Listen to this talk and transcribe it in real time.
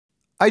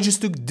I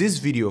just took this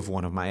video of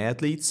one of my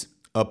athletes,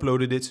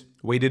 uploaded it,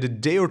 waited a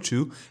day or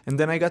two, and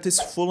then I got this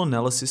full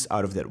analysis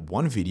out of that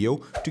one video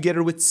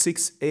together with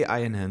 6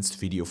 AI-enhanced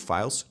video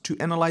files to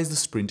analyze the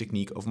sprint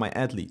technique of my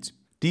athlete.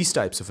 These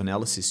types of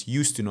analysis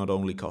used to not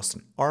only cost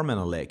an arm and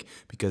a leg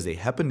because they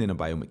happened in a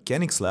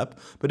biomechanics lab,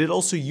 but it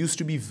also used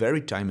to be very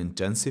time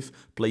intensive,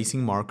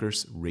 placing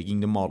markers, rigging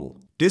the model.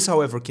 This,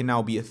 however, can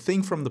now be a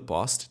thing from the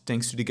past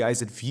thanks to the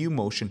guys at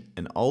ViewMotion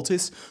and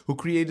analyses who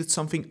created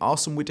something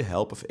awesome with the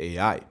help of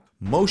AI.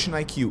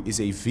 MotionIQ is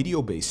a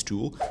video-based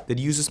tool that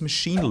uses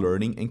machine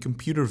learning and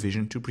computer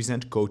vision to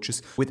present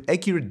coaches with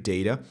accurate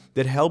data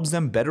that helps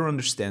them better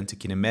understand the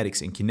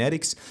kinematics and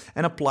kinetics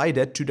and apply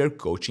that to their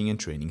coaching and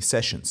training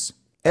sessions.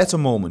 At the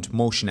moment,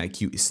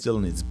 MotionIQ is still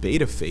in its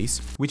beta phase,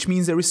 which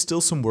means there is still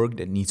some work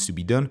that needs to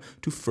be done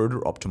to further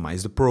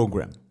optimize the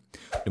program.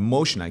 The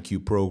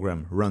MotionIQ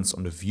program runs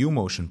on the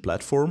ViewMotion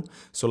platform,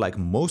 so like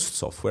most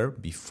software,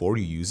 before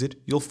you use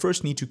it, you'll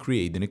first need to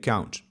create an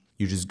account.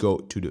 You just go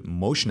to the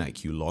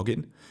MotionIQ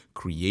login,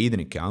 create an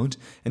account,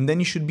 and then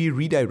you should be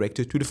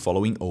redirected to the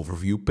following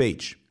overview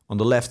page. On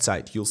the left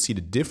side, you'll see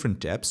the different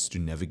tabs to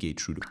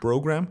navigate through the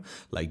program,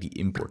 like the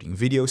Importing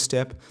Videos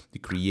tab, the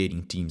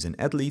Creating Teams and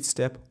Athletes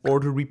tab, or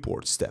the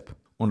Reports tab.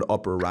 On the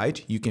upper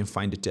right, you can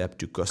find the tab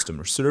to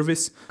Customer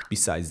Service,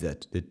 besides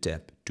that, the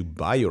tab to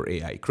buy your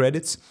AI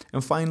credits,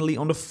 and finally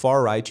on the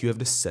far right, you have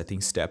the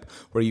Settings tab,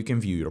 where you can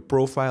view your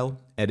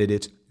profile, edit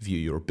it, view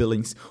your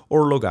billings,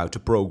 or log out the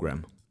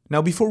program.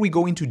 Now, before we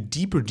go into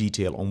deeper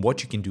detail on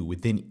what you can do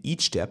within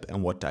each tab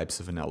and what types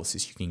of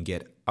analysis you can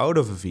get out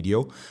of a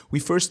video, we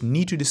first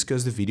need to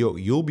discuss the video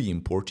you'll be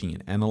importing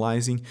and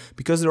analyzing,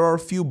 because there are a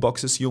few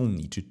boxes you'll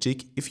need to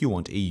tick if you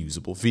want a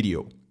usable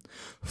video.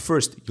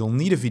 First, you'll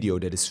need a video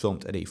that is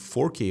filmed at a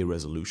 4K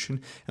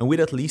resolution and with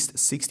at least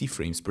 60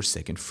 frames per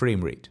second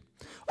frame rate.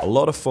 A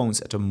lot of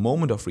phones at the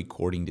moment of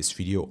recording this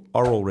video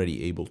are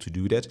already able to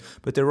do that,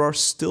 but there are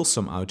still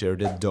some out there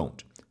that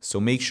don't. So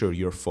make sure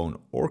your phone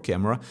or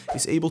camera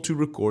is able to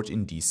record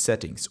in these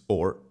settings,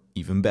 or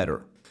even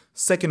better.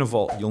 Second of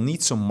all, you'll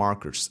need some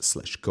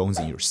markers/cones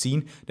in your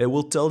scene that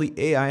will tell the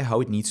AI how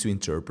it needs to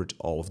interpret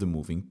all of the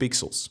moving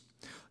pixels.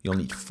 You'll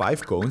need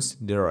 5 cones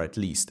that are at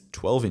least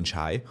 12 inch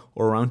high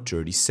or around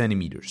 30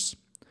 centimeters.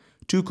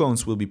 2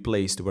 cones will be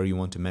placed where you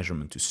want the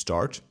measurement to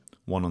start,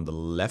 one on the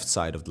left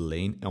side of the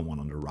lane and one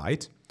on the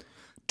right.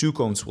 2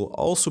 cones will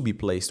also be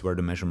placed where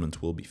the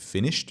measurement will be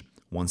finished.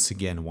 Once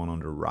again, one on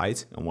the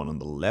right and one on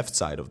the left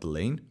side of the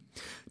lane.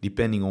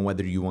 Depending on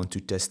whether you want to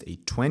test a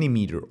 20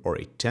 meter or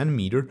a 10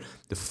 meter,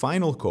 the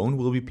final cone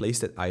will be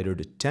placed at either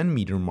the 10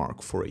 meter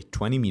mark for a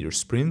 20 meter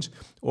sprint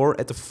or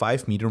at the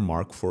 5 meter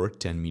mark for a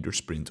 10 meter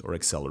sprint or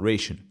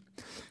acceleration.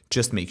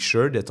 Just make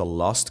sure that the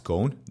last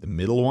cone, the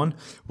middle one,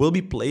 will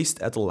be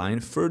placed at the line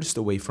furthest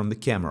away from the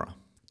camera.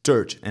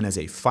 Third, and as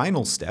a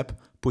final step,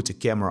 put the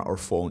camera or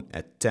phone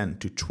at 10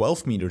 to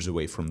 12 meters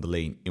away from the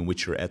lane in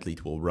which your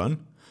athlete will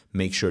run.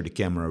 Make sure the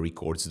camera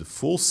records the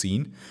full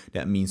scene,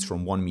 that means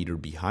from 1 meter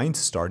behind the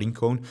starting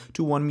cone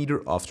to 1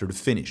 meter after the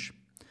finish.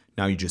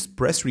 Now you just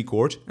press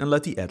record and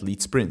let the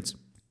athlete sprint.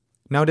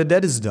 Now that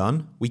that is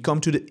done, we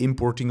come to the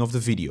importing of the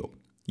video.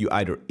 You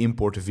either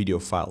import a video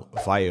file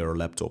via your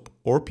laptop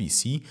or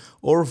PC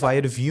or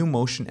via the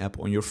ViewMotion app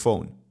on your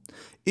phone.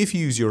 If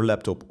you use your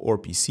laptop or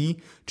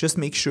PC, just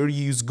make sure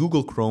you use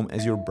Google Chrome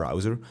as your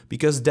browser,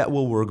 because that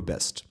will work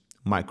best.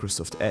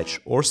 Microsoft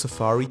Edge or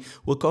Safari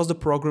will cause the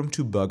program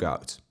to bug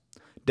out.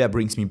 That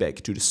brings me back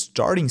to the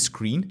starting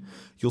screen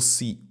you'll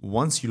see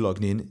once you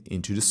logged in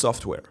into the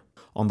software.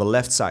 On the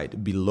left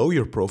side, below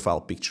your profile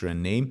picture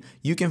and name,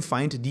 you can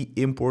find the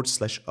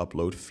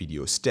Import/Upload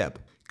Videos tab.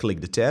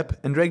 Click the tab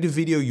and drag the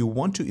video you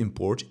want to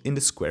import in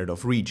the squared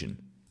off region.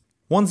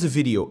 Once the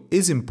video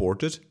is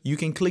imported, you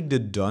can click the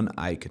Done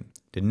icon.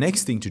 The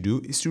next thing to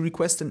do is to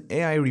request an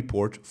AI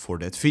report for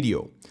that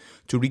video.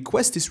 To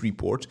request this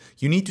report,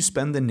 you need to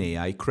spend an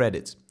AI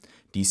credit.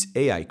 These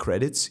AI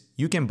credits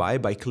you can buy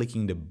by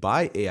clicking the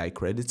Buy AI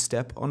Credits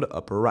tab on the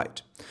upper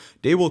right.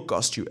 They will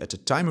cost you at the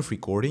time of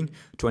recording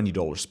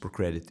 $20 per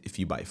credit if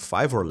you buy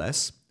 5 or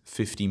less,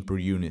 $15 per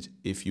unit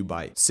if you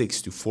buy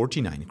 6 to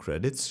 49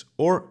 credits,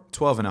 or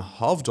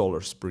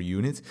 $12.50 per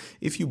unit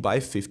if you buy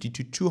 50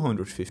 to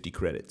 250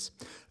 credits.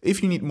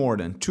 If you need more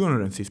than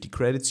 250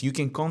 credits, you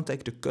can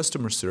contact the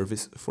customer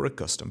service for a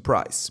custom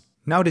price.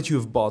 Now that you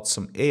have bought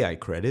some AI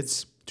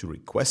credits, to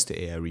request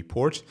the AI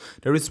report,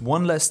 there is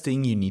one last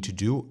thing you need to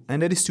do,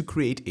 and that is to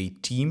create a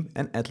team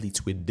and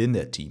athletes within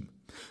that team,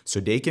 so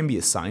they can be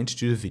assigned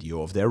to the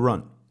video of their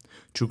run.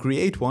 To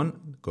create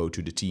one, go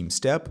to the Teams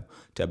tab,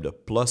 tap the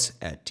plus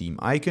Add Team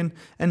icon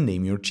and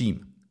name your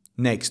team.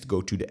 Next,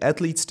 go to the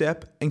Athletes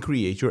tab and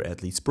create your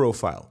athlete's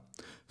profile.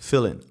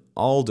 Fill in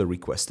all the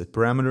requested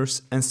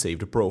parameters and save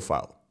the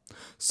profile.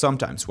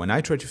 Sometimes when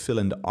I try to fill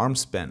in the arm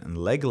span and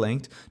leg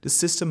length, the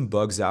system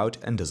bugs out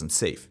and doesn't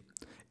save.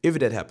 If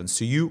that happens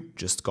to you,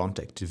 just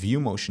contact the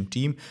ViewMotion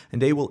team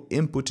and they will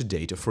input the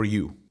data for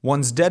you.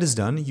 Once that is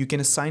done, you can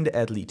assign the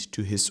athlete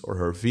to his or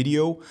her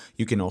video.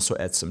 You can also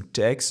add some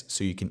tags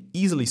so you can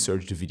easily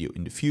search the video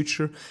in the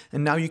future.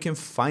 And now you can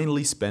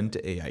finally spend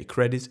the AI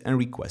credit and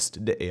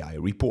request the AI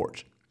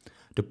report.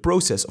 The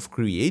process of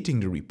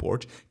creating the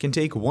report can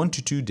take 1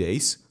 to 2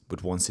 days,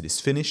 but once it is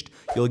finished,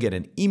 you'll get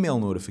an email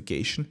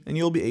notification and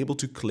you'll be able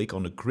to click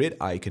on the grid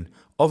icon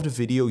of the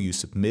video you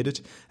submitted,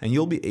 and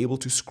you'll be able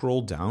to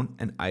scroll down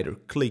and either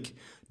click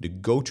the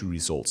Go to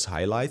Results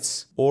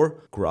Highlights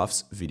or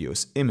Graphs,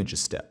 Videos,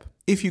 Images tab.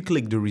 If you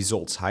click the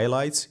Results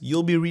Highlights,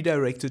 you'll be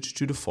redirected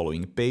to the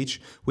following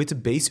page with the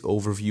base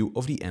overview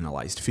of the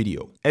analyzed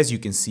video. As you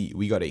can see,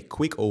 we got a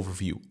quick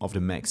overview of the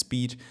max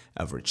speed,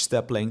 average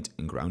step length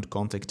and ground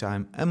contact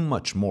time, and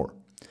much more.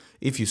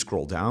 If you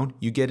scroll down,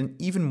 you get an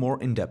even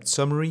more in-depth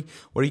summary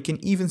where you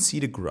can even see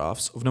the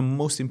graphs of the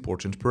most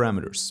important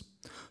parameters.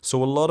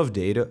 So a lot of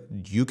data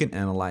you can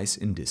analyze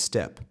in this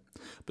step.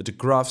 But the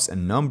graphs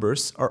and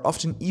numbers are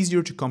often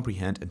easier to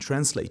comprehend and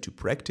translate to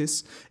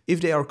practice if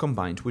they are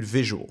combined with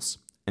visuals.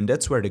 And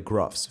that's where the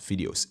Graphs,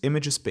 Videos,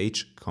 Images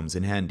page comes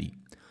in handy.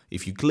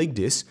 If you click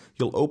this,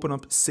 you'll open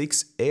up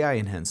 6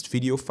 AI-enhanced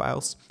video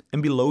files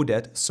and below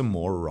that some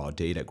more raw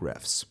data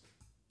graphs.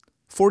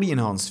 For the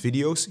enhanced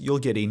videos, you'll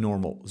get a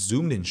normal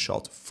zoomed-in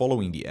shot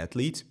following the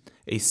athlete,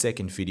 a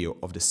second video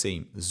of the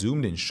same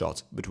zoomed-in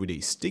shot but with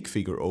a stick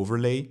figure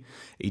overlay,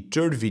 a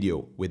third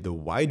video with the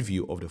wide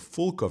view of the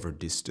full cover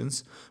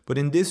distance, but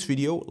in this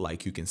video,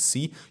 like you can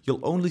see, you'll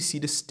only see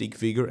the stick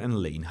figure and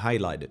lane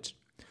highlighted.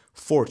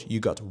 Fourth, you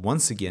got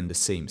once again the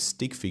same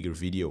stick figure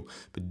video,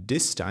 but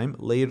this time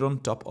layered on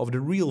top of the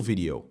real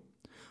video.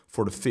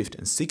 For the fifth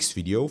and sixth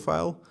video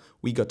file,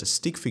 we got the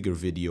stick figure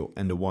video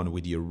and the one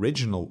with the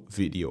original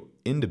video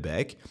in the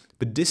back,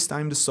 but this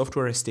time the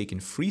software has taken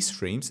freeze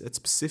frames at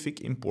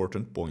specific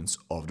important points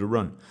of the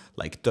run,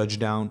 like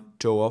touchdown,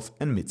 toe off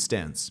and mid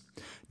stance.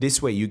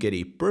 This way you get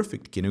a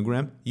perfect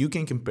kinegram you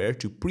can compare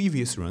to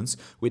previous runs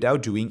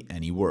without doing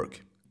any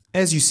work.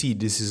 As you see,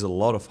 this is a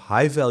lot of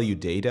high value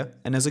data,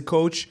 and as a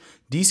coach,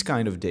 these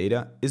kind of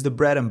data is the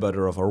bread and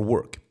butter of our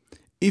work.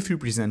 If you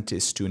present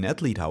this to an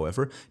athlete,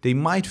 however, they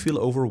might feel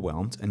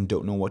overwhelmed and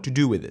don't know what to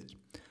do with it.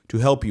 To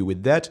help you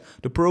with that,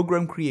 the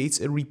program creates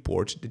a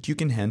report that you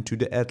can hand to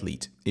the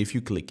athlete. If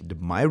you click the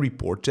My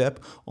Report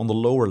tab on the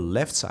lower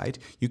left side,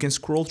 you can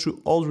scroll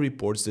through all the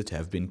reports that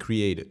have been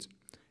created.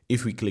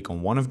 If we click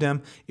on one of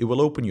them, it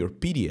will open your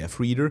PDF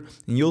reader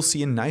and you'll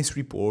see a nice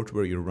report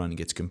where your run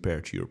gets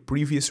compared to your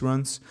previous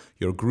runs,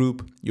 your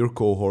group, your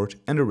cohort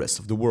and the rest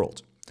of the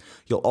world.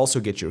 You'll also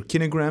get your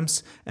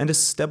kinograms and a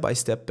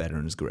step-by-step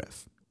patterns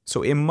graph.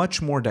 So a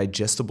much more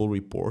digestible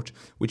report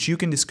which you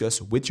can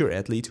discuss with your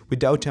athlete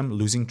without them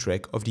losing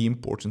track of the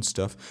important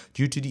stuff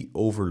due to the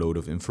overload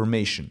of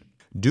information.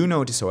 Do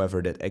notice,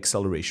 however, that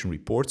acceleration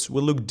reports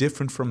will look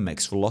different from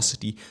max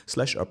velocity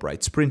 /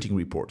 upright sprinting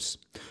reports.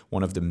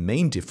 One of the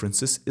main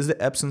differences is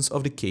the absence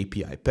of the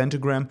KPI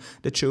pentagram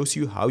that shows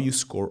you how you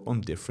score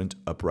on different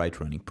upright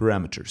running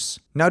parameters.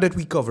 Now that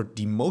we covered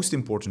the most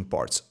important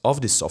parts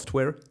of this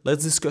software,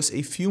 let's discuss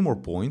a few more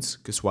points,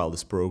 because while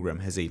this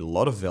program has a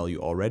lot of value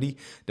already,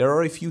 there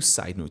are a few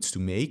side notes to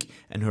make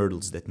and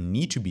hurdles that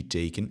need to be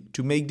taken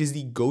to make this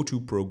the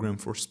go-to program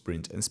for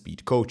sprint and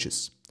speed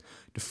coaches.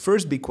 The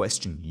first big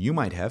question you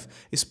might have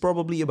is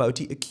probably about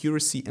the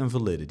accuracy and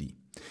validity.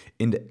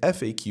 In the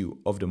FAQ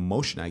of the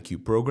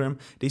MotionIQ program,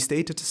 they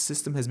state that the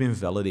system has been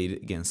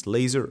validated against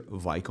laser,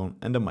 Vicon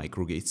and the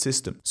microgate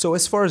system. So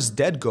as far as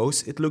that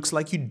goes, it looks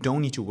like you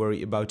don't need to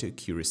worry about the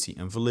accuracy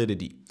and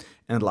validity.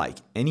 And like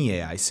any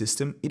AI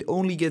system, it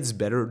only gets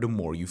better the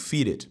more you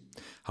feed it.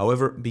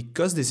 However,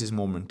 because this is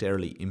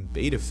momentarily in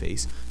beta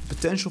phase, the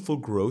potential for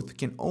growth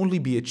can only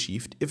be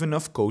achieved if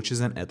enough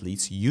coaches and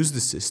athletes use the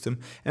system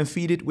and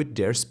feed it with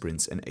their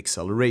sprints and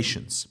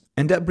accelerations.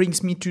 And that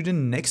brings me to the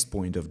next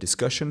point of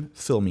discussion,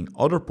 filming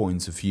other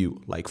points of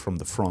view, like from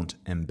the front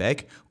and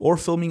back, or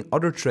filming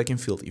other track and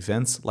field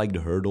events like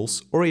the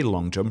hurdles or a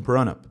long jump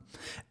run-up.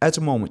 At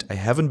the moment, I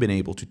haven't been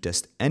able to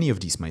test any of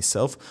these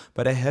myself,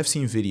 but I have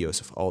seen videos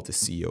of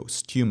Altis CEO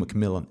Stu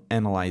McMillan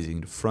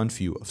analyzing the front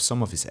view of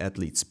some of his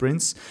athlete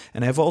sprints,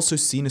 and I have also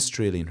seen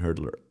Australian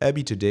hurdler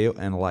Abby Tadeo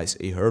analyze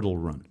a hurdle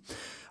run.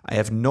 I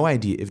have no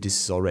idea if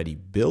this is already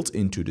built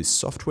into this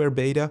software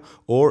beta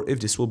or if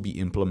this will be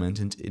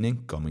implemented in a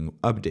coming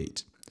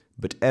update.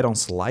 But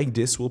add-ons like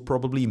this will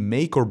probably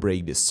make or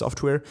break this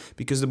software,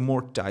 because the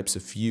more types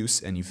of views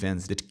and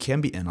events that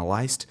can be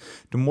analyzed,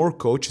 the more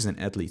coaches and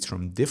athletes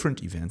from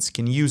different events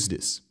can use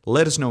this.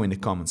 Let us know in the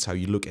comments how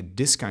you look at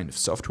this kind of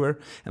software,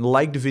 and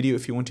like the video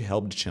if you want to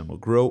help the channel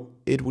grow.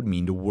 It would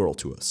mean the world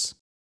to us.